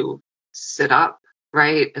able to sit up,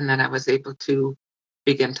 right? And then I was able to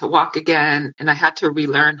begin to walk again. And I had to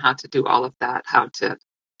relearn how to do all of that, how to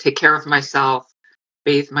take care of myself,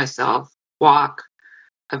 bathe myself, walk,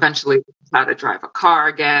 eventually how to drive a car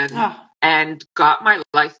again, and got my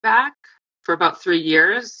life back for about 3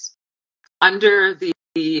 years under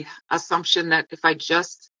the assumption that if I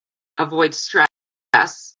just avoid stress,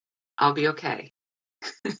 I'll be okay.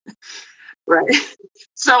 Right.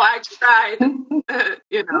 So I tried,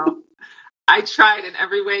 I tried in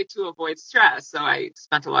every way to avoid stress. So I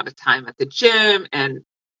spent a lot of time at the gym and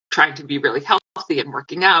trying to be really healthy and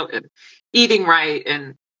working out and eating right,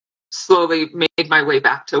 and slowly made my way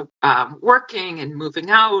back to working and moving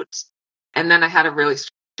out. And then I had a really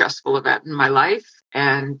stressful event in my life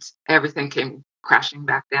and everything came crashing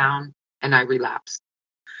back down and I relapsed.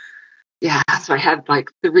 Yeah. So I had like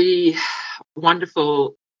 3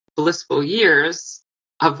 wonderful, blissful years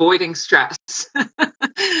avoiding stress. So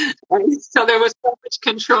there was so much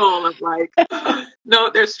control of like, no,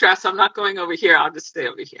 there's stress. I'm not going over here. I'll just stay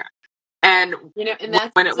over here. And and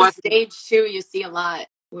that's when it was stage 2, you see a lot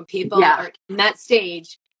when people are in that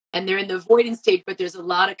stage and they're in the avoidance stage, but there's a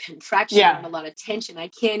lot of contraction and a lot of tension. I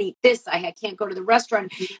can't eat this. I can't go to the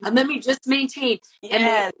restaurant. And let me just maintain.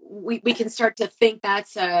 And we can start to think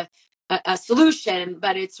that's a solution,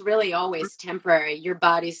 but it's really always temporary. Your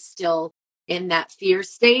body's still in that fear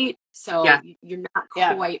state. So you're not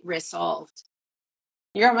quite resolved.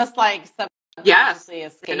 You're almost like subconsciously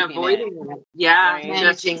escaping and avoiding it. Right?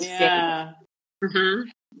 Managing Mm-hmm.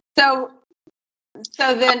 So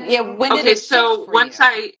then, when did it shift for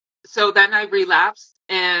you? So then I relapsed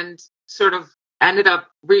and sort of ended up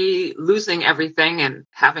losing everything and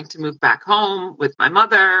having to move back home with my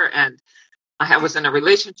mother. And I was in a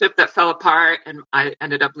relationship that fell apart and I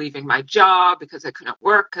ended up leaving my job because I couldn't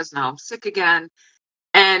work because now I'm sick again.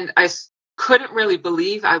 And I couldn't really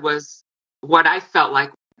believe what I felt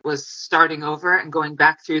like was starting over and going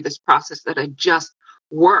back through this process that I just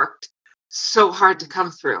worked so hard to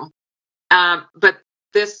come through.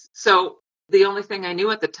 So the only thing I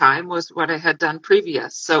knew at the time was what I had done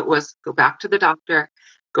previous. So it was go back to the doctor,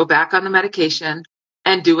 go back on the medication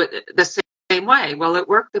and do it the same way. Well, it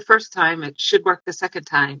worked the first time. It should work the second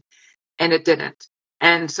time. And it didn't.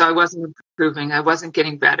 And so I wasn't improving. I wasn't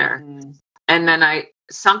getting better. And then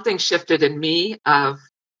something shifted in me of,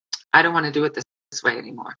 I don't want to do it this way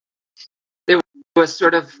anymore. There was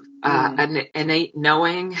sort of an innate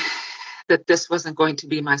knowing that this wasn't going to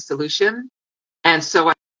be my solution. And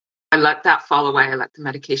so I let that fall away. I let the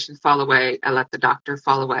medication fall away. I let the doctor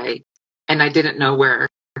fall away. And I didn't know where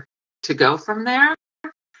to go from there.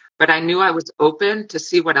 But I knew I was open to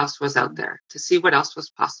see what else was out there, to see what else was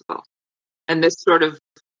possible. And this sort of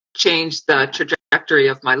changed the trajectory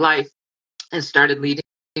of my life and started leading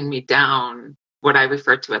me down what I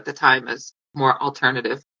referred to at the time as more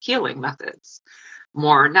alternative healing methods,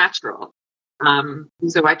 more natural.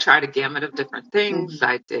 So I tried a gamut of different things.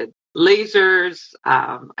 I did lasers.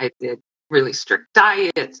 I did really strict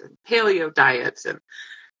diets and paleo diets and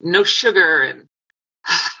no sugar and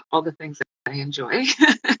all the things that I enjoy.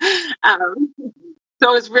 So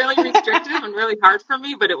it was really restrictive and really hard for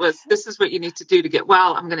me, but this is what you need to do to get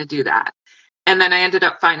well. I'm going to do that. And then I ended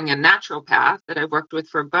up finding a naturopath that I worked with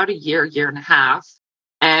for about a year and a half.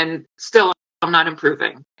 And still, I'm not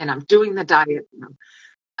improving. And I'm doing the diet,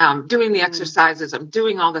 I'm doing the exercises, I'm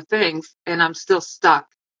doing all the things, and I'm still stuck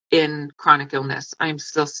in chronic illness. I'm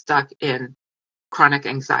still stuck in chronic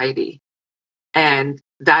anxiety. And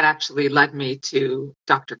that actually led me to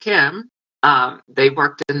Dr. Kim. They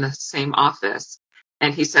worked in the same office.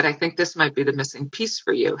 And he said, I think this might be the missing piece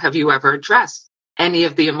for you. Have you ever addressed any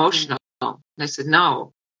of the emotional? And I said,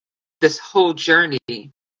 no. This whole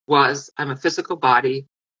journey was, I'm a physical body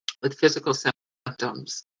with physical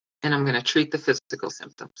symptoms, and I'm going to treat the physical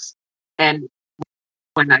symptoms. And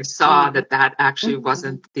when I saw that actually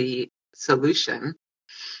wasn't the solution,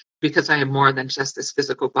 because I am more than just this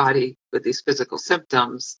physical body with these physical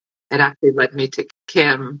symptoms, it actually led me to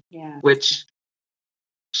Kim, which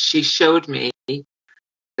she showed me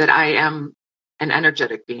that I am an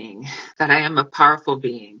energetic being, that I am a powerful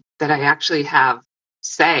being, that I actually have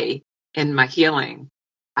say in my healing.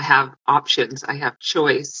 I have options, I have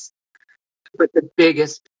choice. But the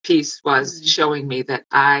biggest piece was showing me that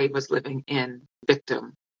I was living in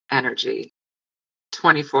victim energy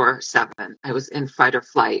 24/7. I was in fight or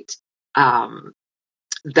flight.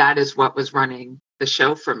 That is what was running the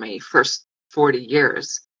show for me first 40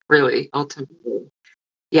 years, really, ultimately.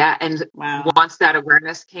 Yeah. And once that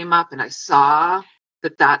awareness came up and I saw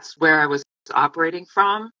that that's where I was operating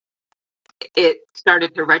from, it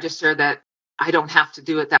started to register that I don't have to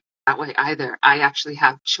do it that way either. I actually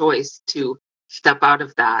have choice to step out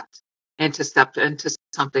of that and to step into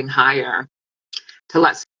something higher, to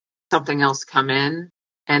let something else come in.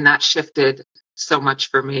 And that shifted so much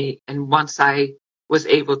for me. And once I was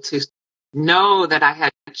able to know that I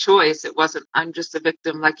had a choice, it wasn't, I'm just a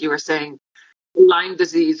victim, like you were saying, Lyme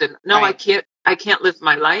disease. And no, Right. I can't live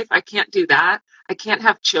my life. I can't do that. I can't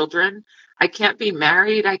have children. I can't be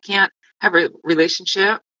married. I can't have a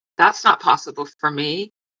relationship. That's not possible for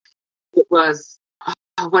me. It was,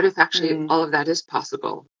 oh, what if actually all of that is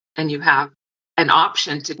possible? And you have an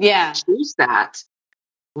option to Yeah. choose that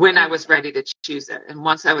when I was ready to choose it. And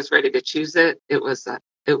once I was ready to choose it, it was a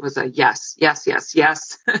yes, yes, yes,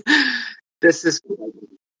 yes. This is,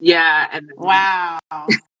 yeah. And Wow.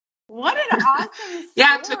 What an awesome story.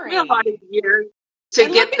 yeah, it took me a lot of years to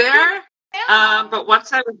And get look at there. you now. But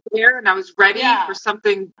once I was there and I was ready Yeah. for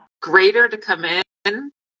something greater to come in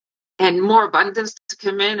and more abundance to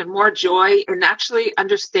come in and more joy, and actually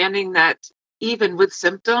understanding that even with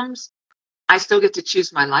symptoms, I still get to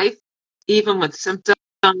choose my life. Even with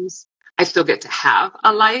symptoms, I still get to have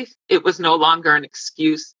a life. It was no longer an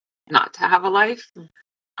excuse not to have a life.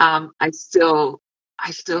 I still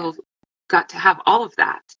got to have all of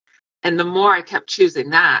that. And the more I kept choosing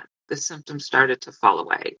that, the symptoms started to fall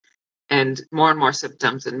away, and more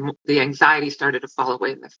symptoms, and the anxiety started to fall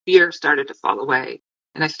away, and the fear started to fall away.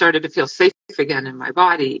 And I started to feel safe again in my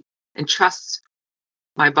body and trust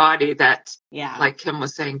my body that, Yeah. like Kim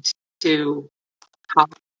was saying, to how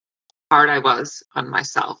hard I was on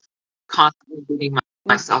myself, constantly beating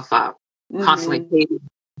myself up, constantly hating.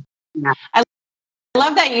 Yeah. I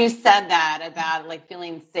love that you said that about like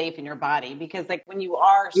feeling safe in your body, because like when you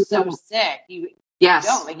are You so don't. sick, you Yes,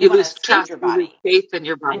 don't, like you you want to lose escape trust, your you lose body faith in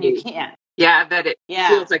your and you body. can't. Yeah, that it Yeah.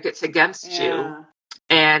 feels like it's against you, Yeah.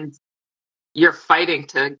 and you're fighting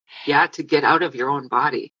to get out of your own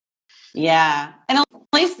body. Yeah. And at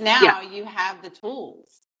least Yeah, now you have the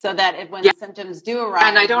tools so that if when yeah. the symptoms do And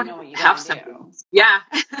I arise, you don't know what you have got to do symptoms. Yeah,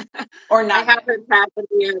 or I not haven't had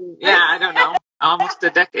any in, do. I don't know, almost a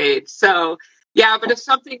decade. So yeah, but if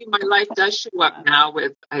something in my life does show up now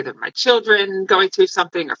with either my children going through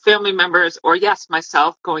something or family members, or yes,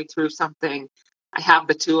 myself going through something, I have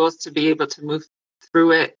the tools to be able to move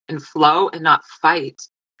through it and flow and not fight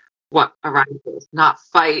what arises, not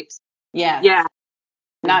fight. Yes. Yeah,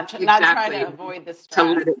 Not try exactly. to avoid the To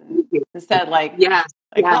stress. let it lead you. Instead, like Yes,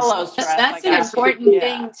 yes. hello stress. That's I an guess. important Yeah.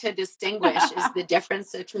 thing to distinguish is the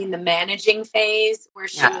difference between the managing phase where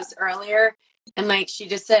she Yeah. was earlier, and like she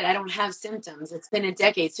just said, I don't have symptoms. It's been a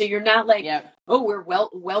decade. So you're not like, Yep. oh, we're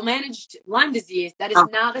well managed Lyme disease. That is Oh.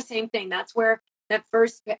 not the same thing. That's where that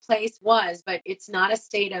first place was, but it's not a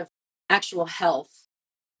state of actual health.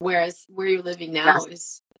 Whereas where you're living now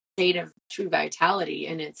is a state of true vitality,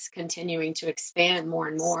 and it's continuing to expand more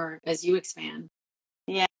and more as you expand.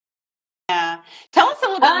 Yeah. Yeah. Tell us a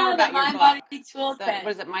little bit more about The your Mind book. Body So, Toolkit.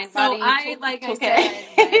 what is it? Mind So Body I, like I Toolkit? said,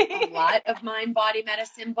 I read a lot of mind body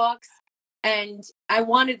medicine books, and I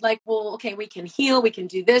wanted like, well, okay, we can heal, we can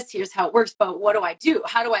do this. Here's how it works, but what do I do?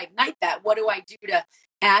 How do I ignite that? What do I do to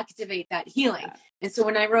activate that healing? And so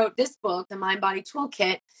when I wrote this book, the Mind Body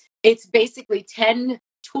Toolkit, it's basically 10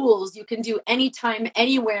 tools you can do anytime,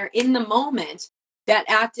 anywhere in the moment that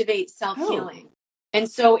activate self-healing. And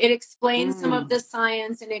so it explains some of the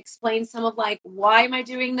science and it explains some of like, why am I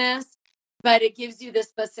doing this? But it gives you the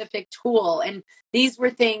specific tool. And these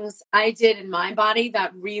were things I did in my body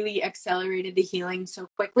that really accelerated the healing so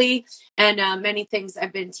quickly. And many things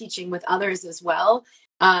I've been teaching with others as well.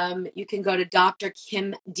 You can go to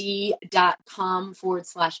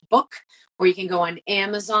drkimd.com/book, or you can go on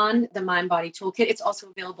Amazon, the Mind Body Toolkit. It's also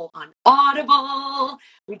available on Audible.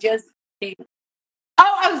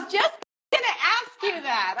 I was just going to ask you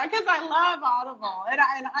that because I love Audible and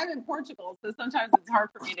I'm in Portugal, so sometimes it's hard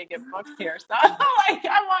for me to get books here. So like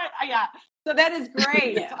yeah. So that is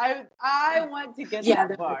great. Yeah. I want to get Yeah,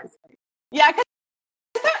 that book. Yeah, because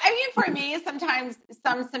I mean, for me, sometimes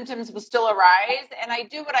some symptoms will still arise, and I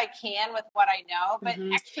do what I can with what I know. But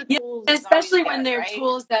extra tools, is especially always when good, they're right?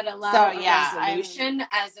 tools that allow So, a yeah, resolution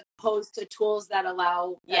as opposed to tools that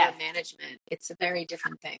allow better management. It's a very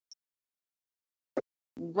different thing.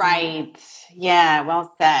 Right. Yeah,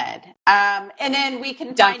 well said. And then we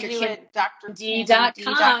can find you at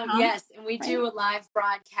drkimd.com. Yes, and we do a live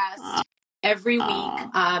broadcast every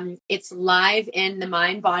week. It's live in the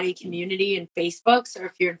Mind Body community in Facebook. So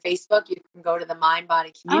if you're in Facebook, you can go to the Mind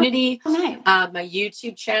Body community. Oh, nice. My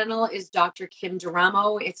YouTube channel is Dr. Kim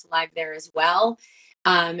Duramo. It's live there as well.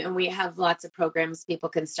 And we have lots of programs people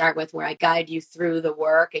can start with where I guide you through the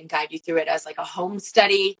work and guide you through it as like a home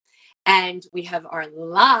study. And we have our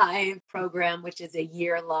live program, which is a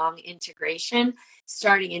year-long integration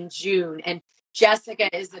starting in June. And Jessica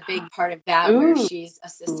is a big part of that, where she's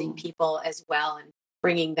assisting people as well and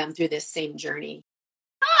bringing them through this same journey.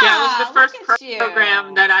 Yeah, it was the first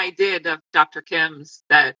program that I did of Dr. Kim's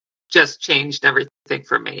that just changed everything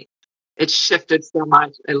for me. It shifted so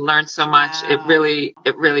much. I learned so much. Wow.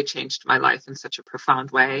 It really changed my life in such a profound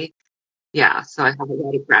way. Yeah, so I have a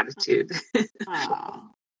lot of gratitude. Oh.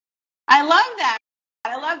 I love that.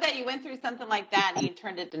 I love that you went through something like that and you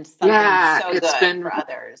turned it into something Yeah, so it's good been for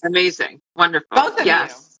others. amazing. Wonderful. Both of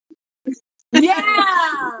Yes. Yeah.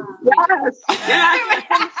 Yes. Yeah.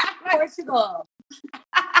 Portugal.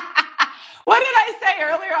 What did I say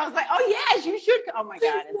earlier? I was like, oh, yes, you should. Oh, my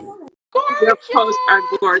God. It's gorgeous. Your posts are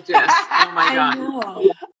gorgeous. Oh, my I God.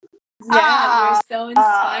 know. Yeah, you're so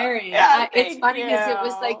inspiring. yeah, It's funny thank because it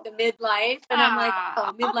was like you. the midlife, and I'm like,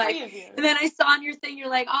 oh, midlife. And then I saw on your thing, you're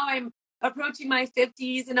like, oh, I'm approaching my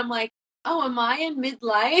 50s, and I'm like, oh, am I in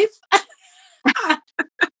midlife? I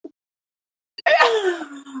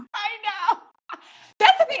know.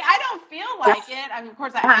 That's the thing. I don't feel like it. I mean, of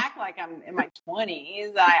course, I act like I'm in my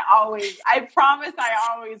 20s. I promise I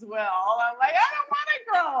always will. I'm like, I don't want to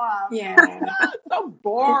grow up. Yeah. It's so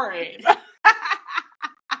boring.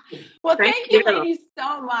 Well, thank you, ladies,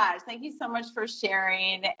 so much. Thank you so much for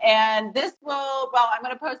sharing. And I'm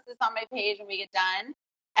going to post this on my page when we get done.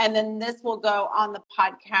 And then this will go on the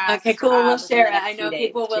podcast. Okay, cool. We'll share it. I know few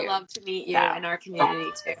people days, will love to meet you in our community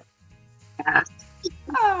too. Yes.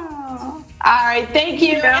 Oh. All right. Thank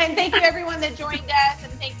you. And thank you, everyone that joined us.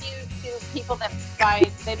 And thank you to people that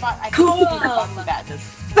bought, I Cool. think people bought some badges.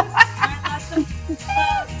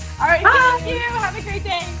 All right. Thank you. Have a great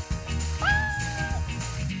day.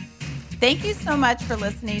 Thank you so much for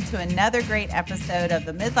listening to another great episode of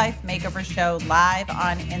the Midlife Makeover Show live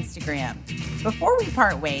on Instagram. Before we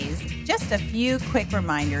part ways, just a few quick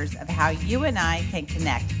reminders of how you and I can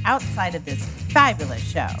connect outside of this fabulous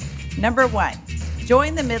show. Number 1,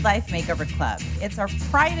 join the Midlife Makeover Club. It's our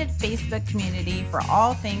private Facebook community for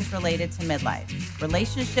all things related to midlife,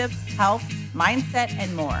 relationships, health, mindset,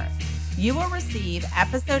 and more. You will receive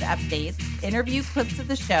episode updates, interview clips of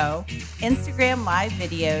the show, Instagram live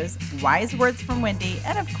videos, wise words from Wendy,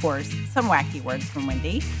 and of course, some wacky words from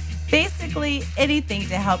Wendy. Basically, anything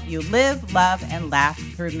to help you live, love, and laugh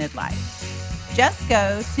through midlife. Just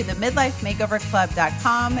go to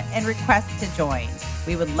themidlifemakeoverclub.com and request to join.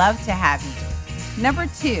 We would love to have you. Number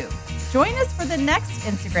 2, join us for the next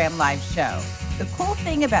Instagram live show. The cool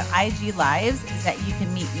thing about IG Lives is that you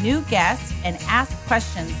can meet new guests and ask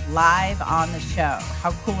questions live on the show.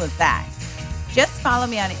 How cool is that? Just follow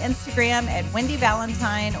me on Instagram at Wendy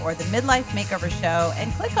Valentine or the Midlife Makeover Show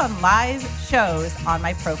and click on live shows on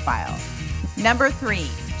my profile. Number 3,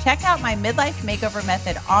 check out my Midlife Makeover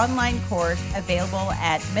Method online course available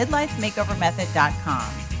at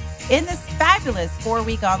midlifemakeovermethod.com. In this fabulous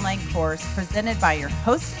 4-week online course presented by your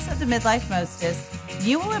hostess of the Midlife Mostess,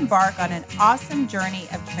 you will embark on an awesome journey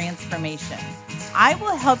of transformation. I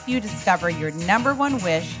will help you discover your number 1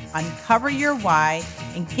 wish, uncover your why,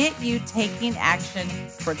 and get you taking action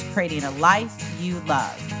towards creating a life you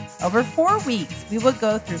love. Over 4 weeks, we will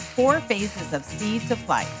go through 4 phases of seed to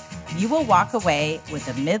flight. You will walk away with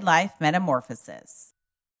a midlife metamorphosis.